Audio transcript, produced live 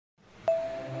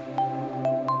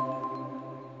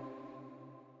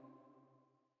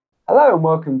Hello and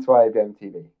welcome to IABM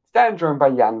TV. Today I'm joined by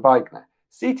Jan Weigner,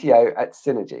 CTO at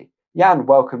Cinegy. Jan,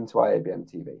 welcome to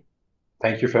IABM TV.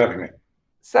 Thank you for having me.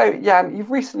 So, Jan,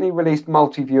 you've recently released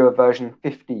multi-viewer version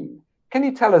 15. Can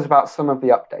you tell us about some of the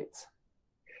updates?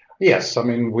 Yes, I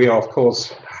mean, we are, of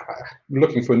course,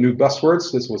 looking for new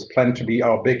buzzwords. This was planned to be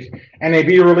our big NAB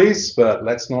release, but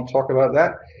let's not talk about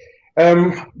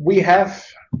that. We have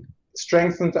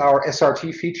strengthened our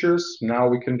SRT features. Now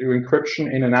we can do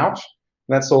encryption in and out.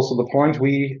 That's also the point.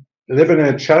 We live in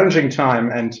a challenging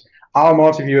time, and our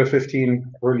multi-viewer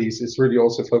 15 release is really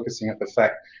also focusing at the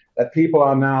fact that people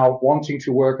are now wanting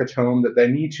to work at home, that they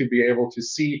need to be able to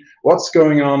see what's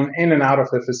going on in and out of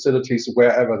their facilities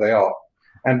wherever they are.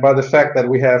 And by the fact that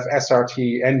we have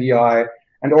SRT, NDI,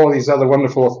 and all these other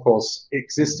wonderful, of course,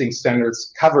 existing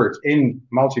standards covered in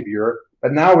multi-viewer,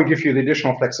 but now we give you the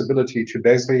additional flexibility to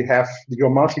basically have your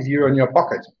multi-viewer in your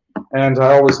pocket. And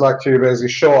I always like to basically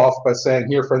show off by saying,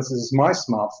 here, for instance, is my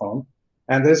smartphone.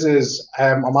 And this is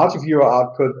a multi-viewer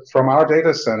output from our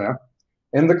data center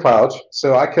in the cloud.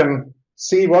 So I can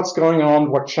see what's going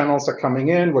on, what channels are coming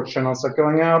in, what channels are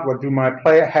going out, what do my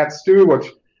play heads do, what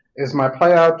is my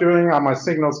playout doing? Are my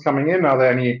signals coming in? Are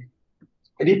there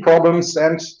any problems?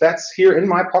 And that's here in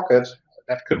my pocket.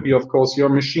 That could be, of course, your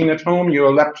machine at home,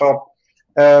 your laptop,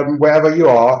 wherever you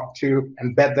are, to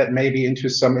embed that maybe into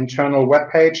some internal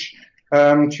web page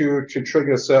to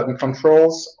trigger certain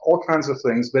controls, all kinds of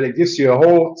things. But it gives you a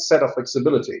whole set of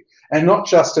flexibility. And not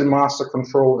just in master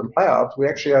control and playout. We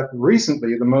actually had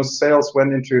recently the most sales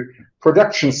went into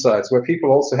production sites where people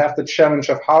also have the challenge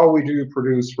of how we do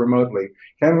produce remotely.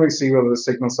 Can we see whether the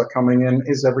signals are coming in?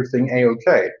 Is everything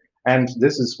A-OK? And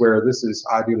this is where this is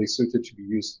ideally suited to be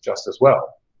used just as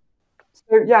well.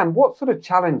 So, Jan, what sort of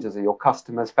challenges are your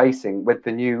customers facing with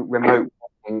the new remote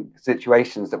working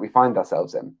situations that we find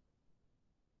ourselves in?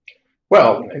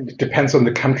 Well, it depends on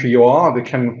the country you are. They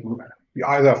can be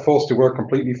either forced to work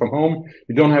completely from home.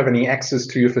 You don't have any access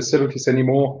to your facilities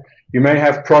anymore. You may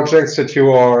have projects that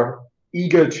you are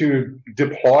eager to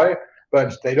deploy,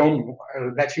 but they don't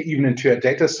let you even into a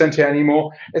data center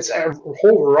anymore. It's a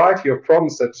whole variety of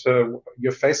problems that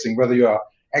you're facing, whether you are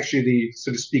actually the,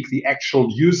 so to speak, the actual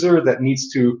user that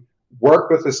needs to work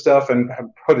with the stuff and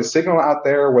put a signal out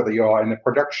there, whether you are in a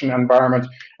production environment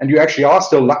and you actually are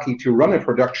still lucky to run a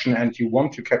production and you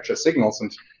want to capture signals.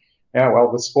 And yeah,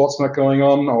 well, with sports not going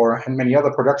on or many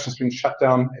other productions being shut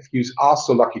down, if you are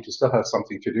so lucky to still have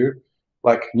something to do,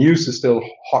 like news is still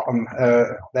hot on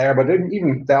there, but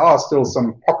even there are still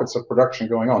some pockets of production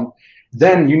going on,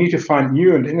 then you need to find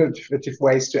new and innovative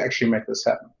ways to actually make this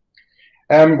happen.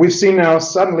 We've seen now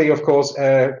suddenly, of course,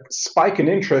 a spike in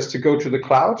interest to go to the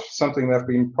cloud, something that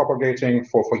we've been propagating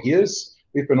for years.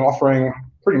 We've been offering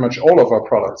pretty much all of our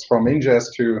products, from ingest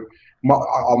to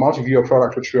our multi-viewer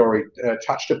product, which we already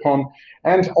touched upon,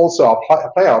 and also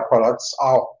our playout products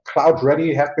are cloud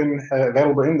ready, have been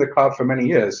available in the cloud for many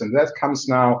years. And that comes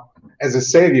now as a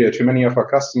savior to many of our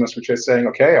customers, which are saying,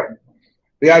 okay,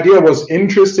 the idea was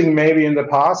interesting maybe in the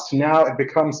past, now it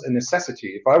becomes a necessity.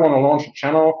 If I want to launch a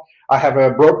channel, I have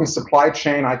a broken supply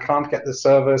chain, I can't get the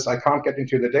service, I can't get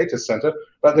into the data center,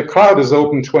 but the cloud is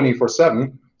open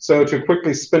 24/7. So to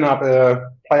quickly spin up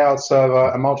a playout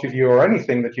server, a multi-view, or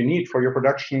anything that you need for your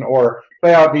production or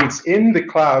playout needs in the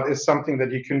cloud is something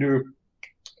that you can do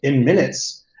in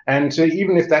minutes. And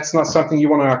even if that's not something you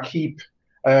want to keep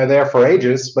there for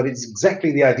ages, but it's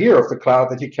exactly the idea of the cloud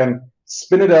that you can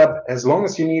spin it up as long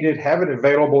as you need it, have it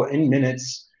available in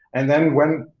minutes, and then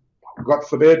when, God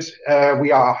forbid,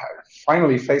 we are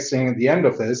finally facing the end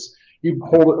of this, you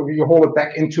hold it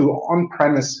back into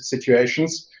on-premise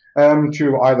situations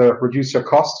to either reduce your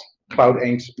cost. Cloud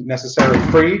ain't necessarily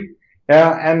free.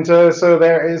 And so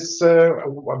there is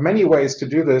many ways to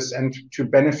do this and to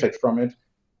benefit from it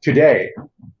today.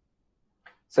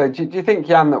 So do you think,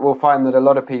 Jan, that we'll find that a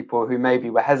lot of people who maybe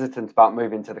were hesitant about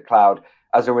moving to the cloud,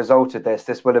 as a result of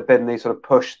this would have been the sort of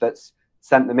push that's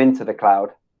sent them into the cloud?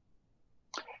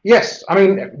 Yes, I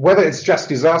mean, whether it's just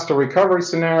disaster recovery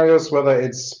scenarios, whether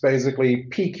it's basically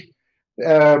peak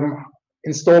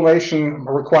installation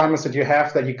requirements that you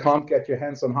have that you can't get your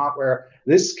hands on hardware,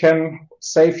 this can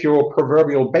save your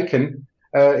proverbial bacon.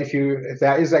 If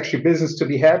there is actually business to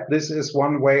be had, this is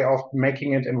one way of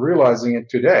making it and realizing it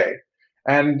today.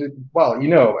 And well, you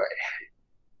know,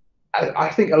 I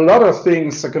think a lot of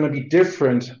things are going to be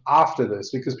different after this,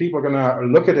 because people are going to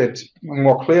look at it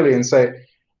more clearly and say,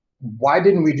 why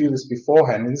didn't we do this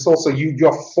beforehand? And it's also,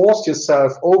 you're forced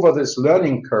yourself over this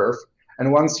learning curve.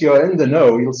 And once you're in the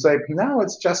know, you'll say, now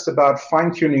it's just about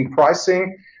fine-tuning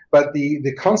pricing, but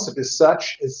the concept is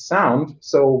sound,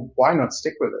 so why not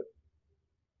stick with it?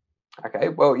 Okay,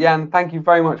 well, Jan, thank you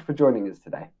very much for joining us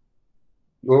today.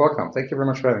 You're welcome. Thank you very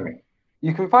much for having me.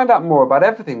 You can find out more about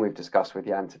everything we've discussed with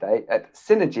Jan today at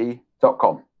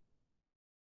Cinegy.com.